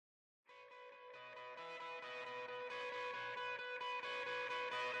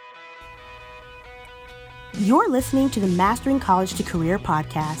You're listening to the Mastering College to Career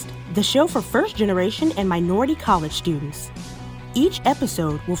podcast, the show for first-generation and minority college students. Each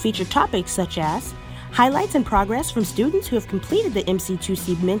episode will feature topics such as highlights and progress from students who have completed the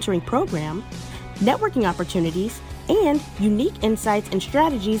MC2C mentoring program, networking opportunities, and unique insights and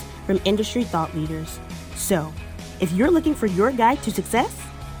strategies from industry thought leaders. So, if you're looking for your guide to success,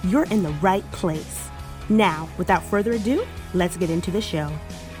 you're in the right place. Now, without further ado, let's get into the show.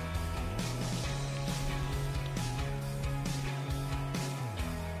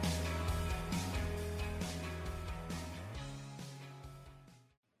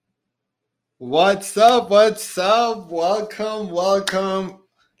 What's up? Welcome.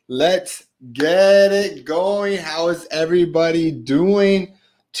 Let's get it going. How is everybody doing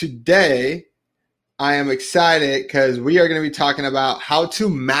today? I am excited because we are going to be talking about how to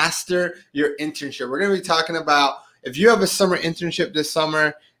master your internship. We're going to be talking about if you have a summer internship this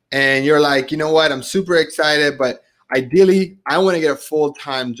summer and you're like, you know what, I'm super excited, but ideally I want to get a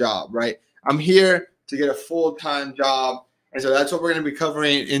full-time job, right? I'm here to get a full-time job. And so that's what we're going to be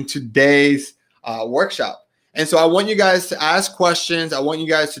covering in today's workshop. And so I want you guys to ask questions. I want you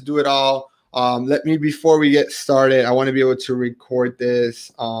guys to do it all. Before we get started, I want to be able to record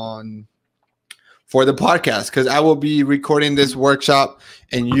this for the podcast because I will be recording this workshop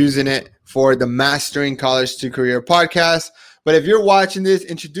and using it for the Mastering College to Career podcast. But if you're watching this,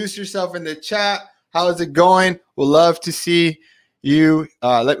 introduce yourself in the chat. How is it going? We'll love to see you.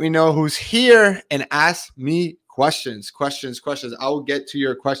 Let me know who's here and ask me questions. I will get to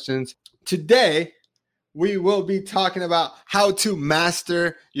your questions. Today, we will be talking about how to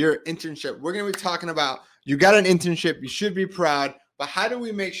master your internship. We're going to be talking about you got an internship, you should be proud, but how do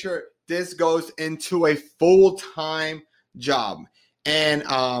we make sure this goes into a full-time job? And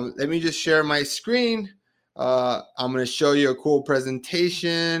let me just share my screen. I'm going to show you a cool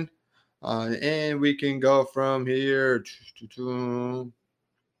presentation, and we can go from here. Oh,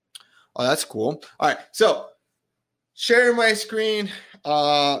 that's cool. All right, so sharing my screen.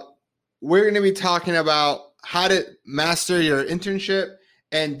 We're going to be talking about how to master your internship.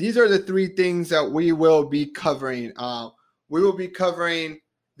 And these are the three things that we will be covering. We will be covering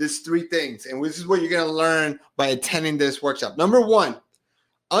these three things. And this is what you're going to learn by attending this workshop. Number one,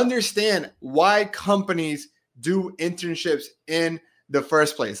 understand why companies do internships in the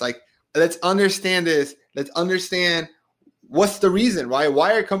first place. Like, let's understand this. Let's understand what's the reason, right?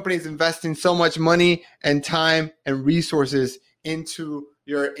 Why are companies investing so much money and time and resources into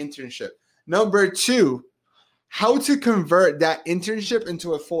your internship? Number two, how to convert that internship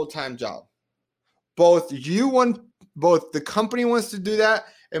into a full-time job. Both the company wants to do that,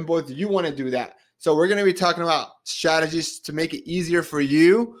 and both you want to do that. So we're going to be talking about strategies to make it easier for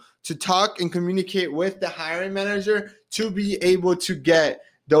you to talk and communicate with the hiring manager to be able to get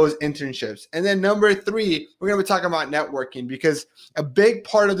those internships. And then number three, we're going to be talking about networking because a big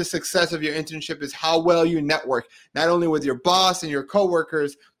part of the success of your internship is how well you network, not only with your boss and your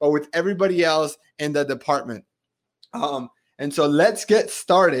coworkers, but with everybody else in the department. And so let's get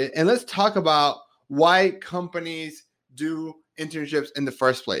started and let's talk about why companies do internships in the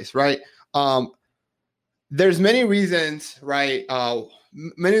first place, right? There's many reasons, right?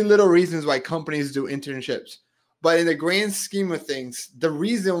 Many little reasons why companies do internships. But in the grand scheme of things, the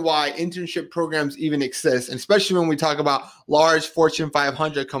reason why internship programs even exist, and especially when we talk about large Fortune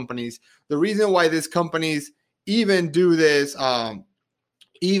 500 companies, the reason why these companies even do this,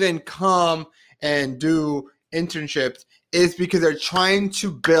 even come and do internships is because they're trying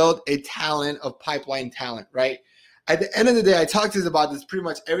to build a talent of pipeline talent, right? At the end of the day, I talk to this about this pretty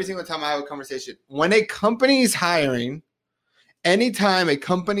much every single time I have a conversation. When a company is hiring, anytime a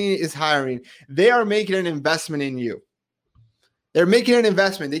company is hiring, they are making an investment in you. They're making an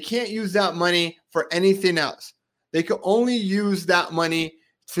investment. They can't use that money for anything else. They can only use that money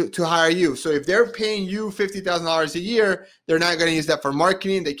to hire you. So if they're paying you $50,000 a year, they're not going to use that for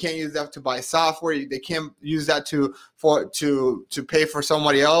marketing. They can't use that to buy software. They can't use that to pay for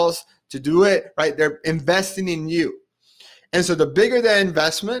somebody else to do it, right? They're investing in you. And so the bigger the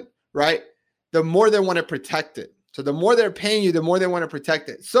investment, right, the more they want to protect it. So the more they're paying you, the more they want to protect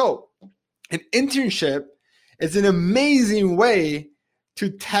it. So an internship is an amazing way to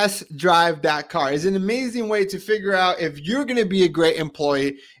test drive that car. It's an amazing way to figure out if you're going to be a great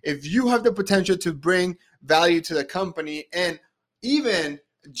employee, if you have the potential to bring value to the company, and even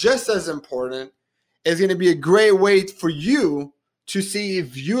just as important, it's going to be a great way for you to see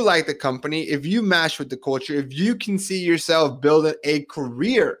if you like the company, if you match with the culture, if you can see yourself building a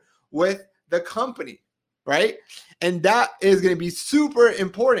career with the company. Right? And that is going to be super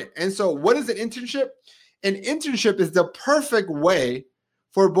important. And so what is an internship? An internship is the perfect way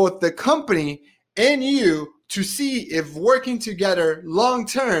for both the company and you to see if working together long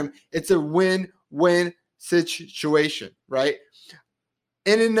term, it's a win-win situation, right?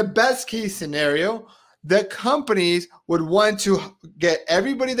 And in the best case scenario, the companies would want to get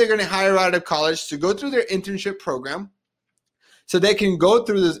everybody they're going to hire out of college to go through their internship program so they can go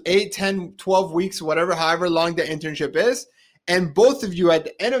through those 8, 10, 12 weeks, whatever, however long the internship is. And both of you at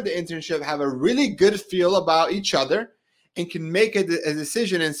the end of the internship have a really good feel about each other and can make a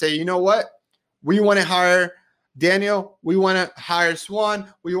decision and say, you know what? We want to hire Daniel. We want to hire Swan.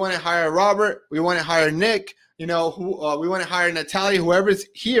 We want to hire Robert. We want to hire Nick. We want to hire Natalia, whoever's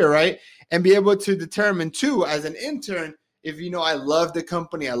here, right? And be able to determine too, as an intern, if I love the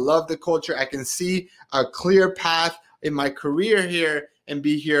company, I love the culture, I can see a clear path in my career here and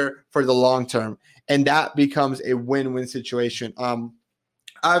be here for the long term. And that becomes a win-win situation.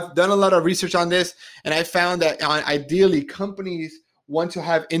 I've done a lot of research on this, and I found that ideally companies want to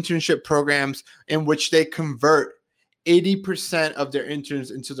have internship programs in which they convert 80% of their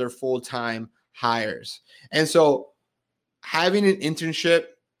interns into their full-time hires. And so having an internship,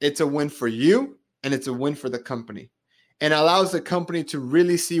 it's a win for you and it's a win for the company, and allows the company to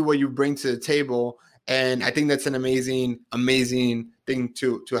really see what you bring to the table. And I think that's an amazing, amazing thing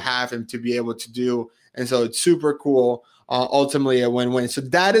to have and to be able to do. And so it's super cool, ultimately a win-win. So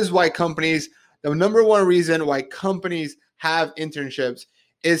that is why companies, the number one reason why companies have internships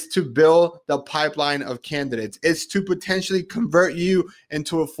is to build the pipeline of candidates. It's to potentially convert you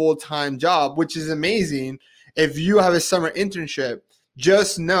into a full-time job, which is amazing. If you have a summer internship,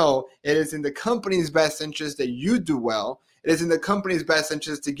 just know it is in the company's best interest that you do well. It is in the company's best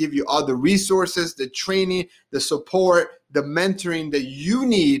interest to give you all the resources, the training, the support, the mentoring that you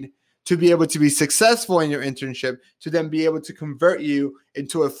need to be able to be successful in your internship, to then be able to convert you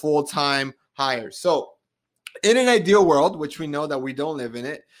into a full-time hire. So in an ideal world, which we know that we don't live in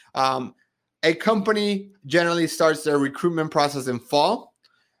it, a company generally starts their recruitment process in fall.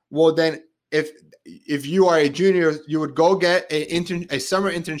 Well, then if you are a junior, you would go get a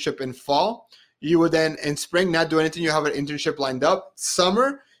summer internship in fall. You would then in spring not do anything. You have an internship lined up.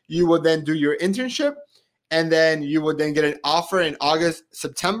 Summer, you would then do your internship, and then you would then get an offer in August,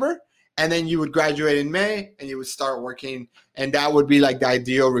 September, and then you would graduate in May and you would start working. And that would be like the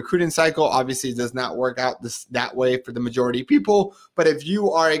ideal recruiting cycle. Obviously, it does not work out that way for the majority of people. But if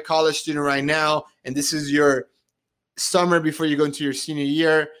you are a college student right now and this is your summer before you go into your senior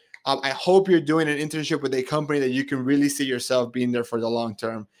year, I hope you're doing an internship with a company that you can really see yourself being there for the long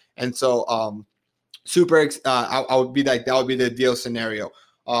term. And so I would be like, that would be the ideal scenario.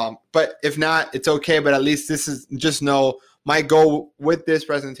 But if not, it's okay. But at least just know my goal with this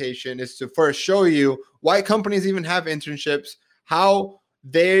presentation is to first show you why companies even have internships, how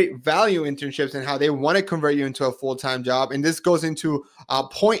they value internships, and how they want to convert you into a full-time job. And this goes into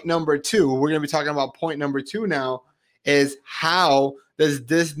point number 2. We're going to be talking about point number 2 now, is how does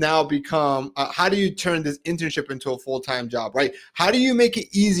this now become, how do you turn this internship into a full-time job, right? How do you make it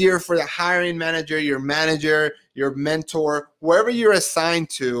easier for the hiring manager, your mentor, whoever you're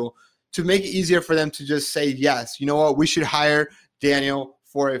assigned to make it easier for them to just say, yes, you know what, we should hire Daniel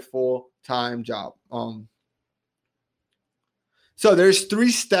for a full-time job. So there's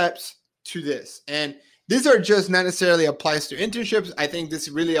 3 steps to this. And these are just not necessarily applies to internships. I think this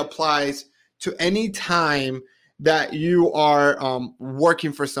really applies to any time that you are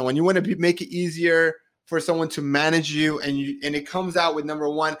working for someone. You want to make it easier for someone to manage you, and it comes out with number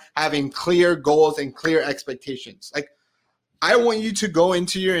 1, having clear goals and clear expectations. Like, I want you to go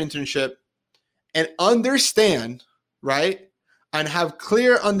into your internship and understand, right, and have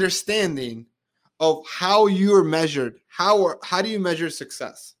clear understanding of how you are measured. How do you measure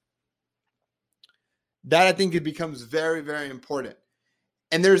success? That, I think, it becomes very, very important.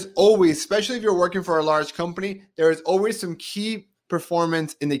 And there's always, especially if you're working for a large company, there is always some key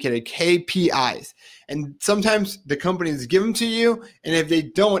performance indicator, KPIs. And sometimes the companies give them to you. And if they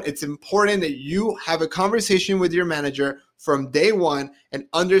don't, it's important that you have a conversation with your manager from day one and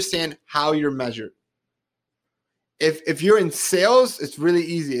understand how you're measured. If you're in sales, it's really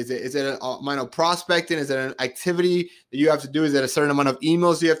easy. Is it an amount of prospecting? Is it an activity that you have to do? Is it a certain amount of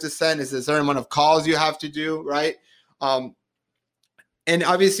emails you have to send? Is it a certain amount of calls you have to do, right? And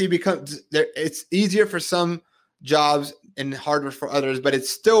obviously, it's easier for some jobs and harder for others, but it's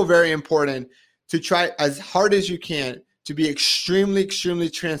still very important to try as hard as you can to be extremely, extremely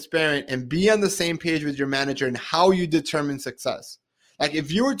transparent and be on the same page with your manager and how you determine success. Like,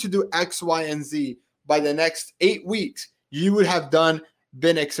 if you were to do X, Y, and Z by the next 8 weeks, you would have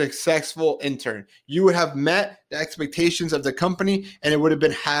been a successful intern. You would have met the expectations of the company, and it would have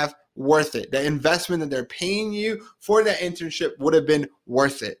been half worth it. The investment that they're paying you for that internship would have been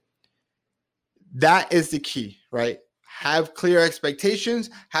worth it. That is the key, right? Have clear expectations,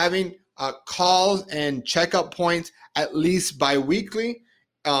 having calls and checkup points at least bi-weekly,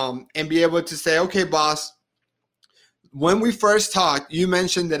 and be able to say, okay, boss, when we first talked, you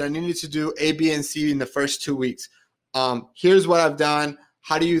mentioned that I needed to do A, B, and C in the first 2 weeks. Here's what I've done.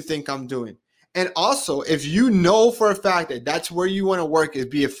 How do you think I'm doing? And also, if you know for a fact that that's where you want to work, is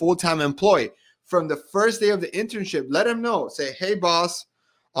be a full-time employee, from the first day of the internship, let them know. Say, hey, boss,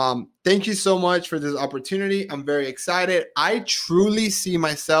 thank you so much for this opportunity. I'm very excited. I truly see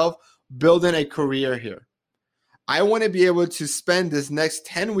myself building a career here. I want to be able to spend this next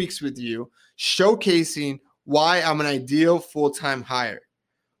 10 weeks with you showcasing why I'm an ideal full-time hire.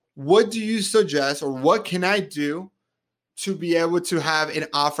 What do you suggest, or what can I do to be able to have an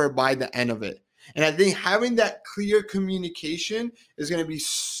offer by the end of it? And I think having that clear communication is going to be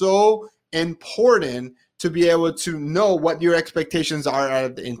so important to be able to know what your expectations are out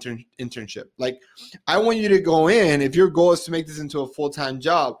of the internship. Like, I want you to go in, if your goal is to make this into a full-time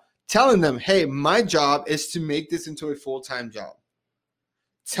job, telling them, hey, my job is to make this into a full-time job.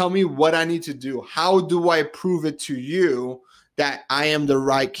 Tell me what I need to do. How do I prove it to you that I am the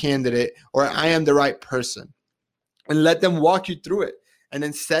right candidate or I am the right person? And let them walk you through it, and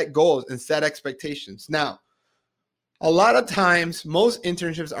then set goals and set expectations. Now, a lot of times, most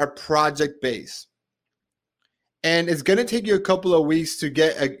internships are project-based. And it's going to take you a couple of weeks to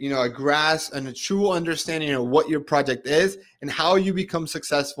get a grasp and a true understanding of what your project is and how you become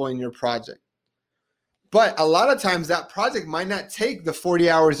successful in your project. But a lot of times that project might not take the 40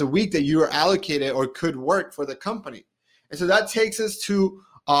 hours a week that you are allocated or could work for the company. And so that takes us to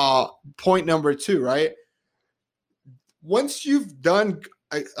point number 2, right? Once you've done,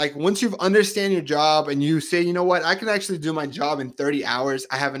 once you've understand your job and you say, you know what, I can actually do my job in 30 hours.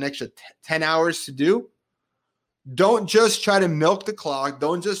 I have an extra 10 hours to do. Don't just try to milk the clock.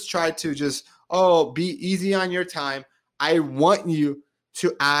 Don't just try to be easy on your time. I want you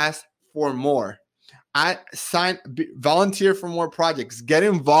to ask for more. Volunteer for more projects. Get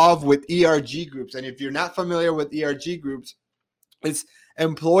involved with ERG groups. And if you're not familiar with ERG groups, it's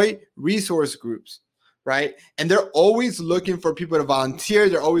employee resource groups, right? And they're always looking for people to volunteer.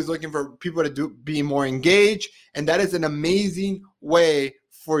 They're always looking for people to be more engaged. And that is an amazing way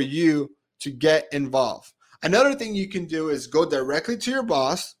for you to get involved. Another thing you can do is go directly to your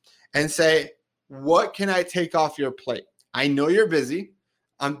boss and say, what can I take off your plate? I know you're busy.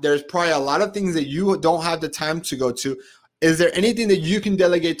 There's probably a lot of things that you don't have the time to go to. Is there anything that you can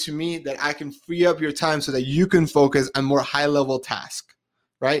delegate to me that I can free up your time so that you can focus on more high-level tasks,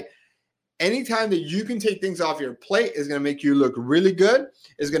 right? Anytime that you can take things off your plate is going to make you look really good.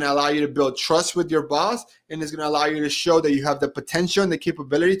 It's going to allow you to build trust with your boss, and it's going to allow you to show that you have the potential and the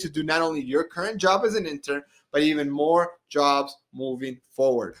capability to do not only your current job as an intern, but even more jobs moving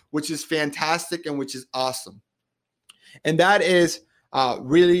forward, which is fantastic and which is awesome. And that is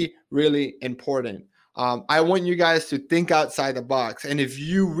really, really important. I want you guys to think outside the box. And if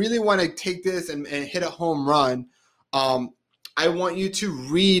you really want to take this and hit a home run, I want you to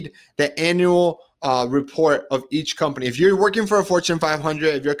read the annual report of each company. If you're working for a Fortune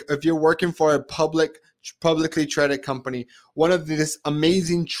 500, if you're working for a publicly traded company, one of these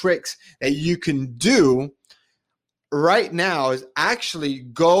amazing tricks that you can do right now is actually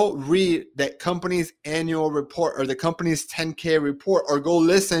go read that company's annual report or the company's 10K report, or go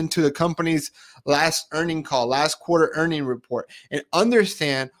listen to the company's last quarter earning report, and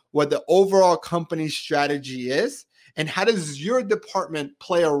understand what the overall company strategy is and how does your department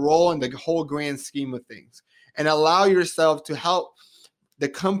play a role in the whole grand scheme of things, and allow yourself to help the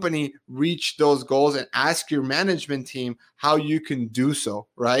company reach those goals, and ask your management team how you can do so,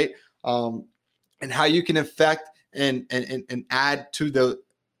 right? And how you can affect and add to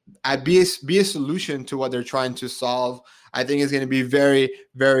be a solution to what they're trying to solve. I think is going to be very,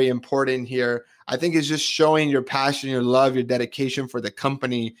 very important here. I think it's just showing your passion, your love, your dedication for the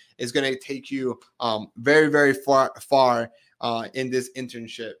company is going to take you very, very far in this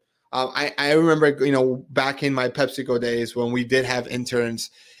internship. I remember, back in my PepsiCo days when we did have interns,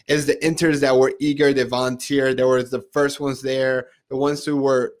 is the interns that were eager, they volunteered. There was the first ones there, the ones who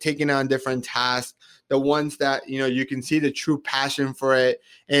were taking on different tasks, the ones that, you can see the true passion for it.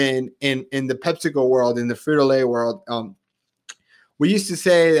 And in the PepsiCo world, in the Frito-Lay world, we used to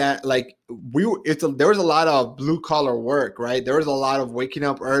say that there was a lot of blue collar work, right? There was a lot of waking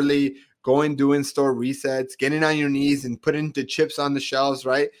up early, doing store resets, getting on your knees and putting the chips on the shelves,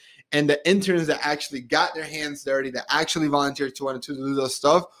 right? And the interns that actually got their hands dirty, that actually volunteered to want to do those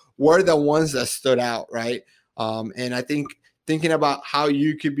stuff, were the ones that stood out, right? And I think thinking about how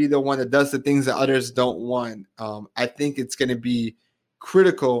you could be the one that does the things that others don't want, I think it's going to be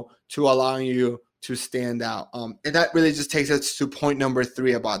critical to allowing you to stand out. And that really just takes us to point number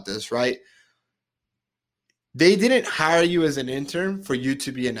 3 about this, right? They didn't hire you as an intern for you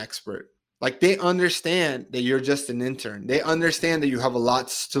to be an expert. Like, they understand that you're just an intern. They understand that you have a lot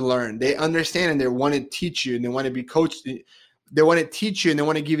to learn. They understand and they want to teach you and they want to be coached. They want to teach you and they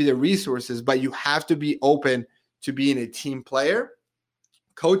want to give you the resources, but you have to be open to being a team player,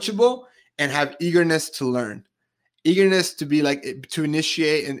 coachable, and have eagerness to learn. Eagerness to be like, to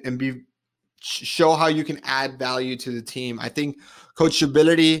initiate and show how you can add value to the team. I think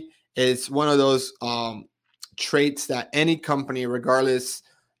coachability is one of those traits that any company, regardless,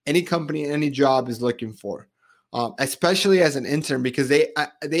 any company, any job is looking for, especially as an intern, because they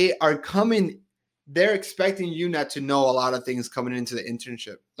are coming, they're expecting you not to know a lot of things coming into the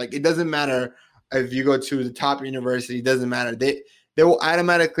internship. Like, it doesn't matter if you go to the top university, it doesn't matter. They will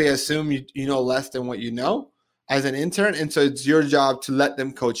automatically assume you know less than what you know as an intern. And so it's your job to let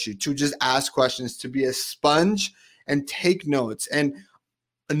them coach you, to just ask questions, to be a sponge and take notes and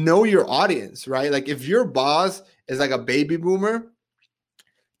know your audience, right? Like, if your boss is like a baby boomer,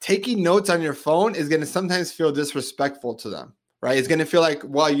 taking notes on your phone is going to sometimes feel disrespectful to them, right? It's going to feel like,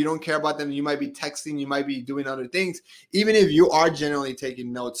 well, you don't care about them. You might be texting, you might be doing other things, even if you are generally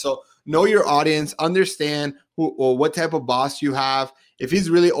taking notes. So know your audience, understand who or what type of boss you have. If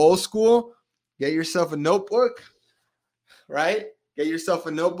he's really old school, get yourself a notebook, right? Get yourself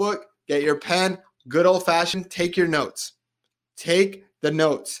a notebook, get your pen, good old fashioned, take your notes. Take the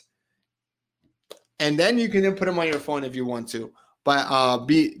notes. And then you can then put them on your phone if you want to. But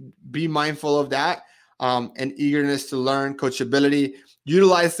be mindful of that, and eagerness to learn, coachability.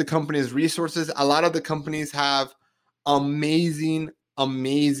 Utilize the company's resources. A lot of the companies have amazing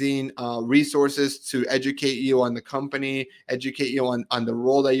resources to educate you on the company, educate you on the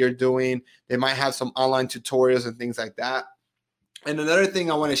role that you're doing. They might have some online tutorials and things like that. And another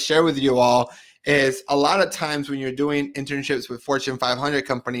thing I want to share with you all is, a lot of times when you're doing internships with Fortune 500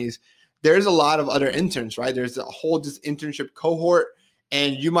 companies, there's a lot of other interns, right? There's a whole just internship cohort,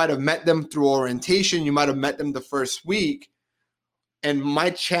 and you might have met them through orientation. You might have met them the first week. And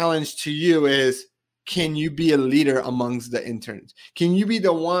my challenge to you is, can you be a leader amongst the interns? Can you be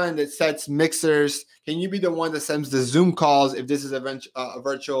the one that sets mixers? Can you be the one that sends the Zoom calls if this is a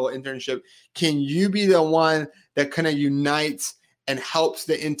virtual internship? Can you be the one that kind of unites and helps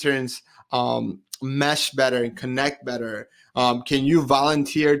the interns mesh better and connect better? Can you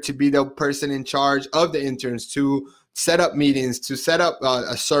volunteer to be the person in charge of the interns, to set up meetings, to set up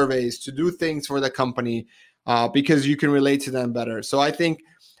surveys, to do things for the company, because you can relate to them better? So I think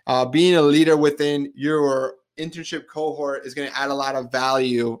being a leader within your internship cohort is going to add a lot of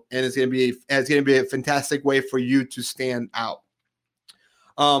value, and it's going to be a fantastic way for you to stand out.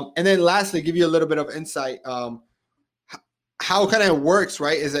 And then lastly, give you a little bit of insight. How kind of works,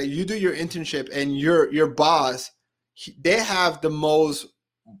 right, is that you do your internship, and your boss, they have the most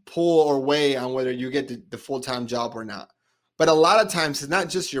pull or weigh on whether you get the full-time job or not. But a lot of times it's not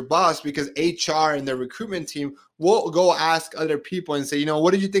just your boss, because HR and the recruitment team will go ask other people and say,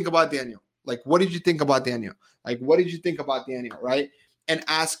 what did you think about Daniel? Like, what did you think about Daniel? Like, what did you think about Daniel, right? And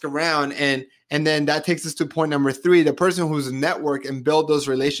ask around. And then that takes us to point number 3, the person who's network and build those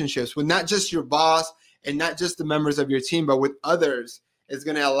relationships with not just your boss and not just the members of your team, but with others, is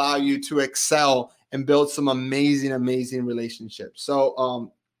going to allow you to excel and build some amazing relationships.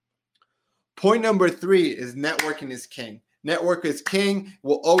 So point number 3 is networking is king. Network is king,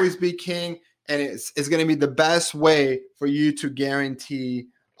 will always be king, and it's going to be the best way for you to guarantee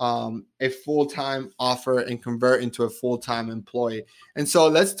a full-time offer and convert into a full-time employee. And so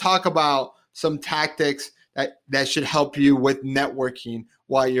let's talk about some tactics that should help you with networking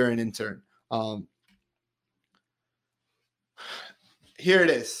while you're an intern. Here it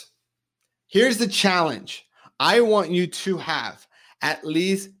is. Here's the challenge. I want you to have at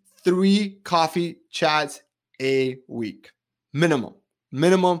least 3 coffee chats a week. Minimum.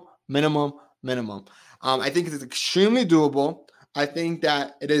 I think it's extremely doable. I think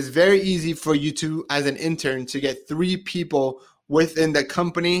that it is very easy for you to, as an intern, to get 3 people within the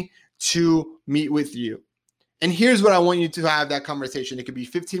company to meet with you. And here's what I want you to have that conversation. It could be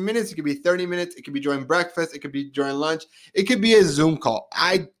 15 minutes. It could be 30 minutes. It could be during breakfast. It could be during lunch. It could be a Zoom call.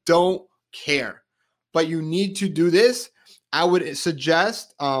 I don't care. But you need to do this. I would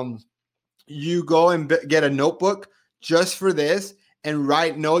suggest you go and get a notebook just for this and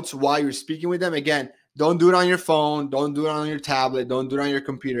write notes while you're speaking with them. Again, don't do it on your phone. Don't do it on your tablet. Don't do it on your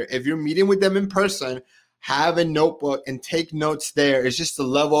computer. If you're meeting with them in person, have a notebook and take notes there. It's just a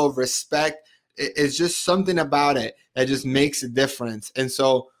level of respect. It's just something about it that just makes a difference. And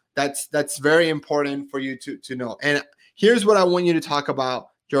so that's very important for you to know. And here's what I want you to talk about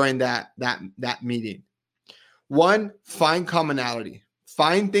during that meeting. One, find commonality.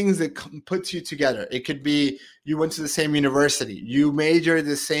 Find things that puts you together. It could be you went to the same university, you majored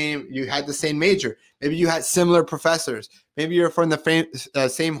the same, you had the same major. Maybe you had similar professors. Maybe you're from the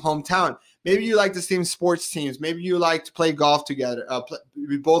same hometown. Maybe you like the same sports teams. Maybe you like to play golf together.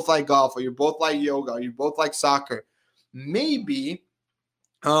 You both like golf, or you both like yoga, or you both like soccer. Maybe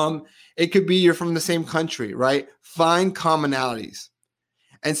it could be you're from the same country, right? Find commonalities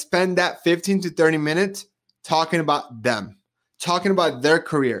and spend that 15 to 30 minutes talking about them, talking about their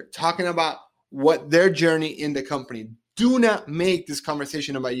career, talking about what their journey in the company. Do not make this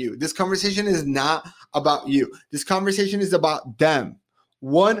conversation about you. This conversation is not about you. This conversation is about them.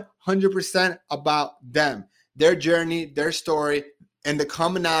 100% about them, their journey, their story, and the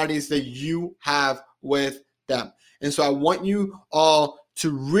commonalities that you have with them. And so I want you all to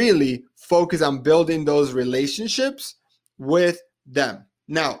really focus on building those relationships with them.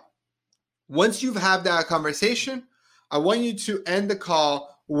 Now, once you've had that conversation, I want you to end the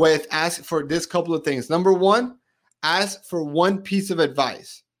call with ask for this couple of things. Number one, ask for one piece of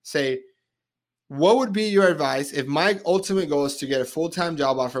advice. Say, what would be your advice if my ultimate goal is to get a full-time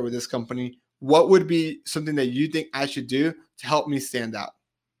job offer with this company? What would be something that you think I should do to help me stand out,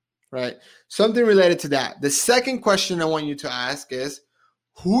 right? Something related to that. The second question I want you to ask is,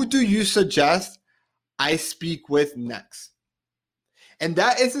 who do you suggest I speak with next? And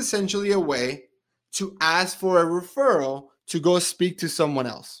that is essentially a way to ask for a referral to go speak to someone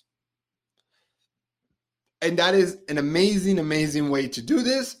else. And that is an amazing, amazing way to do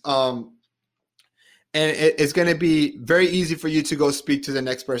this. And it's going to be very easy for you to go speak to the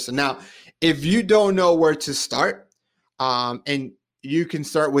next person. Now, if you don't know where to start, and you can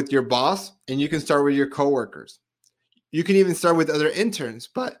start with your boss, and you can start with your coworkers. You can even start with other interns,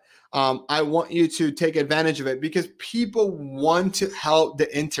 but I want you to take advantage of it because people want to help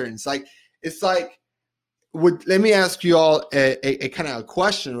the interns. Let me ask you all a kind of a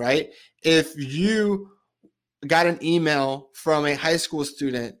question, right? If you got an email from a high school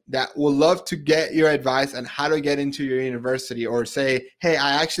student that would love to get your advice on how to get into your university, or say, hey,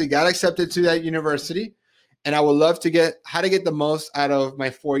 I actually got accepted to that university and I would love to get how to get the most out of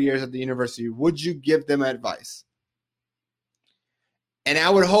my 4 years at the university, would you give them advice? And I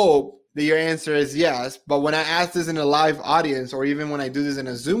would hope that your answer is yes. But when I ask this in a live audience, or even when I do this in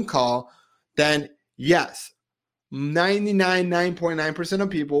a Zoom call, then yes, 9.9% of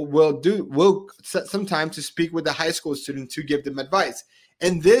people will set some time to speak with the high school student to give them advice.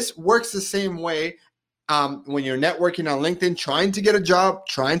 And this works the same way when you're networking on LinkedIn, trying to get a job,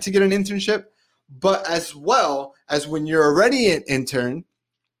 trying to get an internship, but as well as when you're already an intern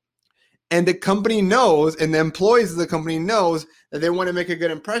and the company knows, and the employees of the company knows that they want to make a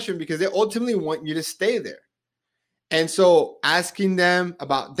good impression because they ultimately want you to stay there. And so asking them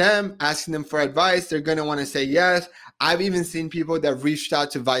about them, asking them for advice, they're going to want to say yes. I've even seen people that reached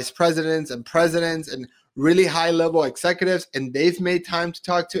out to vice presidents and presidents and really high-level executives, and they've made time to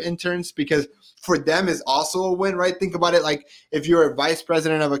talk to interns because for them is also a win, right? Think about it like if you're a vice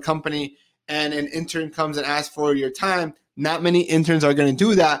president of a company and an intern comes and asks for your time, not many interns are going to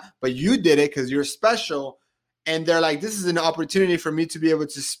do that, but you did it because you're special. And they're like, this is an opportunity for me to be able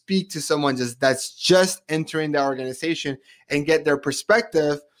to speak to someone that's just entering the organization and get their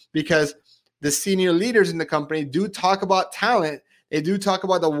perspective, because the senior leaders in the company do talk about talent. They do talk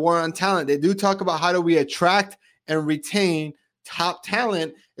about the war on talent. They do talk about how do we attract and retain top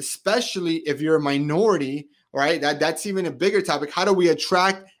talent, especially if you're a minority, right? That's even a bigger topic. How do we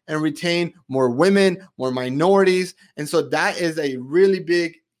attract and retain more women, more minorities? And so that is a really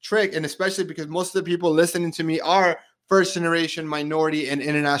big trick, and especially because most of the people listening to me are first generation minority and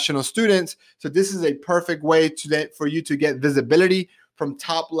international students. So this is a perfect way for you to get visibility from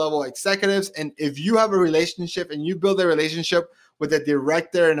top level executives. And if you have a relationship and you build a relationship with a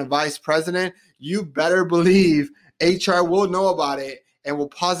director and a vice president, you better believe HR will know about it and will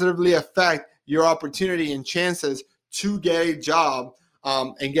positively affect your opportunity and chances to get a job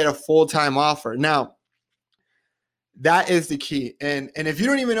and get a full-time offer. Now, that is the key. And if you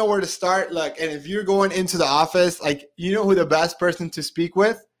don't even know where to start, and if you're going into the office, you know who the best person to speak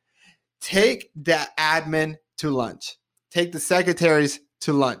with? Take the admin to lunch. Take the secretaries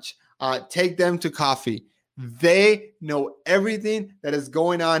to lunch. Take them to coffee. They know everything that is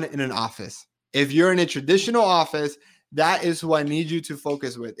going on in an office. If you're in a traditional office, that is who I need you to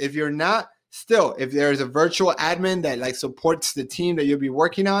focus with. If you're not, still, if there's a virtual admin that supports the team that you'll be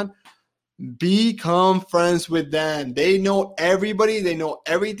working on, become friends with them. They know everybody, they know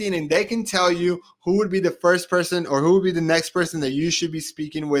everything, and they can tell you who would be the first person or who would be the next person that you should be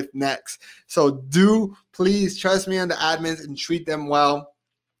speaking with next. So do please trust me on the admins and treat them well.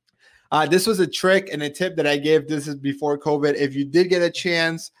 This was a trick and a tip that I gave. This is before COVID. If you did get a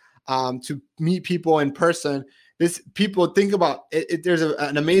chance to meet people in person, people think about it. There's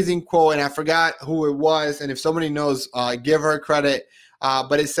an amazing quote, and I forgot who it was. And if somebody knows, give her credit.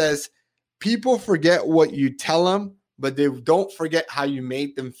 But it says, people forget what you tell them, but they don't forget how you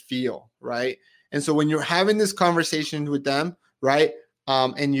made them feel, right? And so when you're having this conversation with them, right,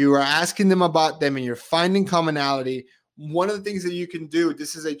 and you are asking them about them and you're finding commonality, one of the things that you can do,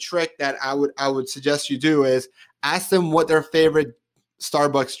 this is a trick that I would suggest you do, is ask them what their favorite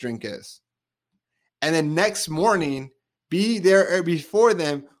Starbucks drink is. And then next morning, be there before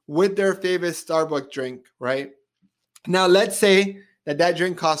them with their favorite Starbucks drink, right? Now, let's say that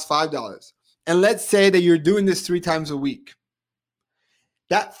drink costs $5. And let's say that you're doing this 3 times a week.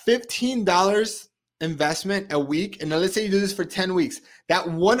 That $15 investment a week, and now let's say you do this for 10 weeks, that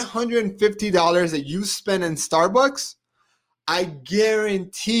 $150 that you spend in Starbucks, I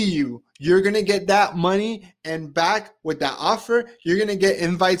guarantee you're going to get that money and back with that offer. You're going to get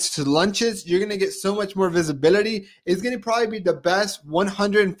invites to lunches. You're going to get so much more visibility. It's going to probably be the best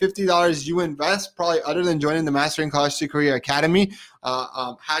 $150 you invest, probably other than joining the Mastering College to Career Academy,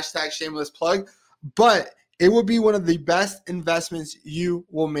 hashtag shameless plug. But it will be one of the best investments you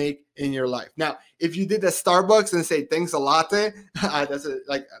will make in your life. Now, if you did the Starbucks and say, thanks a latte,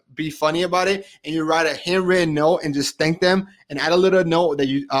 be funny about it, and you write a handwritten note and just thank them and add a little note that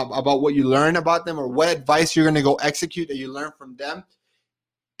you about what you learned about them or what advice you're going to go execute that you learned from them,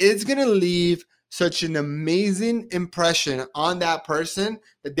 it's going to leave such an amazing impression on that person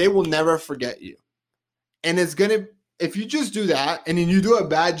that they will never forget you. And it's going to, if you just do that and then you do a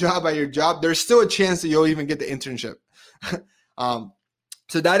bad job at your job, there's still a chance that you'll even get the internship.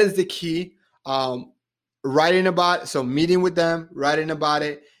 So that is the key. Writing about it. So meeting with them, writing about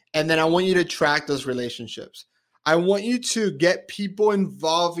it. And then I want you to track those relationships. I want you to get people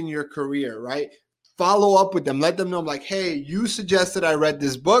involved in your career, right? Follow up with them. Let them know, like, hey, you suggested I read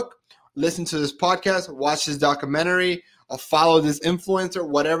this book, listen to this podcast, watch this documentary, or follow this influencer,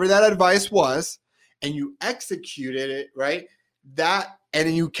 whatever that advice was. And you executed it, right? And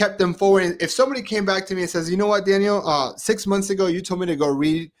then you kept them forward. If somebody came back to me and says, you know what, Daniel, 6 months ago, you told me to go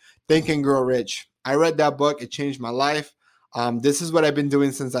read Think and Grow Rich. I read that book. It changed my life. This is what I've been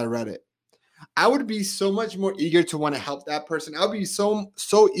doing since I read it. I would be so much more eager to want to help that person. I would be so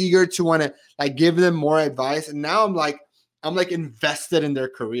eager to want to give them more advice. And now I'm invested in their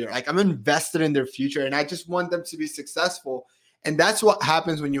career. I'm invested in their future. And I just want them to be successful. And that's what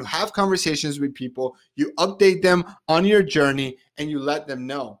happens when you have conversations with people. You update them on your journey and you let them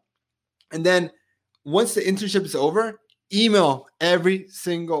know. And then once the internship is over, email every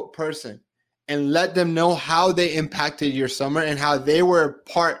single person and let them know how they impacted your summer and how they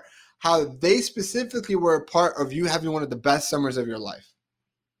specifically were a part of you having one of the best summers of your life.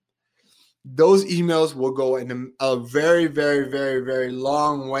 Those emails will go in a very, very, very, very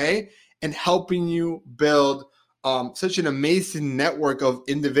long way in helping you build such an amazing network of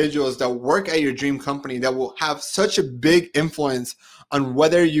individuals that work at your dream company that will have such a big influence on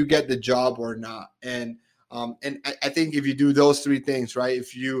whether you get the job or not. And I think if you do those 3 things, right,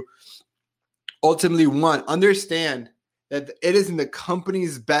 if you ultimately understand that it is in the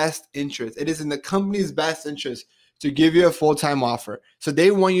company's best interest. It is in the company's best interest to give you a full-time offer. So they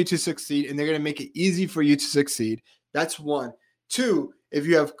want you to succeed and they're going to make it easy for you to succeed. That's 1. 2, if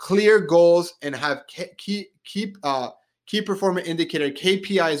you have clear goals and have key performance indicator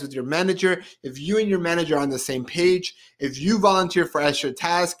KPIs with your manager, if you and your manager are on the same page, if you volunteer for extra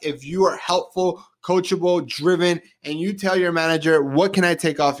tasks, if you are helpful, coachable, driven, and you tell your manager, what can I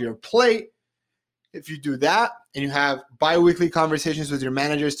take off your plate? If you do that and you have bi-weekly conversations with your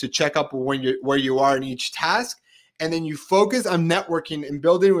managers to check up where you are in each task, and then you focus on networking and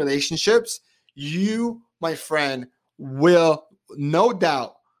building relationships, you, my friend, will no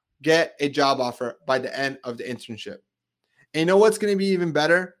doubt get a job offer by the end of the internship. And you know what's going to be even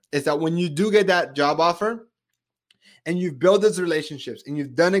better is that when you do get that job offer and you've built those relationships and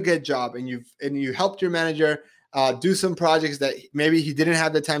you've done a good job and you helped your manager do some projects that maybe he didn't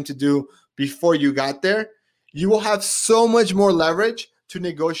have the time to do before you got there, you will have so much more leverage to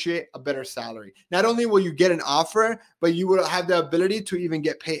negotiate a better salary. Not only will you get an offer, but you will have the ability to even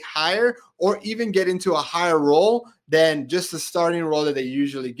get paid higher or even get into a higher role than just the starting role that they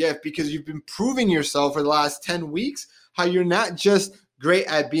usually give, because you've been proving yourself for the last 10 weeks how you're not just great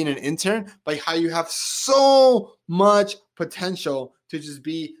at being an intern, but how you have so much potential to just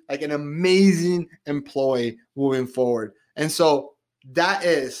be like an amazing employee moving forward. And so that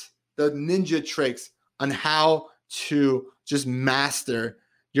is the ninja tricks on how to just master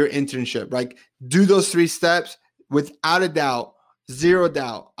your internship. Like, do those 3 steps. Without a doubt, zero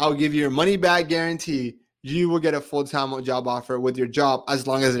doubt, I'll give you your money back guarantee. You will get a full-time job offer with your job as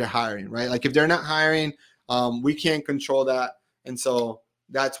long as they're hiring, right? Like if they're not hiring, we can't control that. And so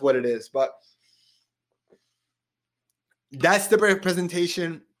that's what it is. But that's the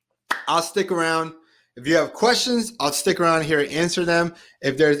presentation. I'll stick around. If you have questions, I'll stick around here and answer them.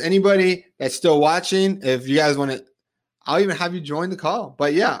 If there's anybody that's still watching, if you guys want to, I'll even have you join the call.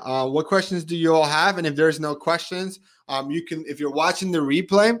 But yeah, what questions do you all have? And if there's no questions, you can, if you're watching the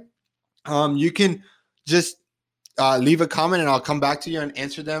replay, you can just leave a comment and I'll come back to you and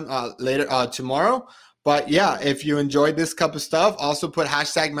answer them later tomorrow. But yeah, if you enjoyed this cup of stuff, also put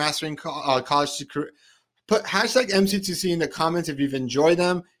hashtag mastering college to career. Put hashtag MC2C in the comments if you've enjoyed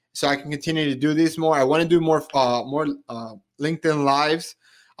them, so I can continue to do these more. I want to do more LinkedIn lives,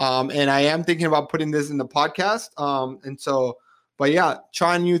 and I am thinking about putting this in the podcast. And so, but yeah,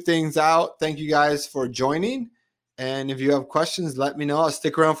 trying new things out. Thank you guys for joining. And if you have questions, let me know. I'll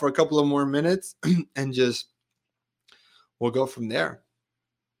stick around for a couple of more minutes and just we'll go from there.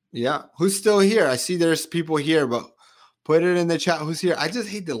 Yeah, who's still here? I see there's people here, but put it in the chat. Who's here? I just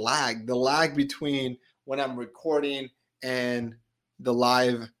hate the lag between when I'm recording and the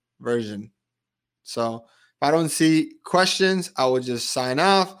live version. So if I don't see questions, I will just sign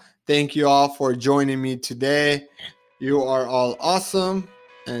off. Thank you all for joining me today. You are all awesome,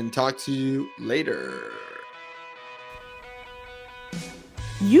 and talk to you later.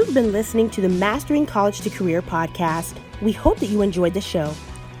 You've been listening to the Mastering College to Career podcast. We hope that you enjoyed the show.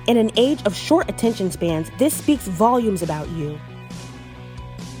 In an age of short attention spans, this speaks volumes about you.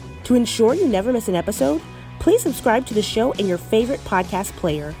 To ensure you never miss an episode, please subscribe to the show in your favorite podcast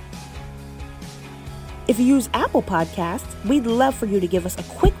player. If you use Apple Podcasts, we'd love for you to give us a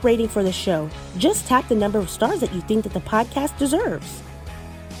quick rating for the show. Just tap the number of stars that you think that the podcast deserves.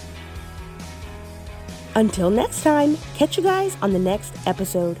 Until next time, catch you guys on the next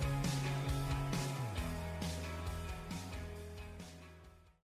episode.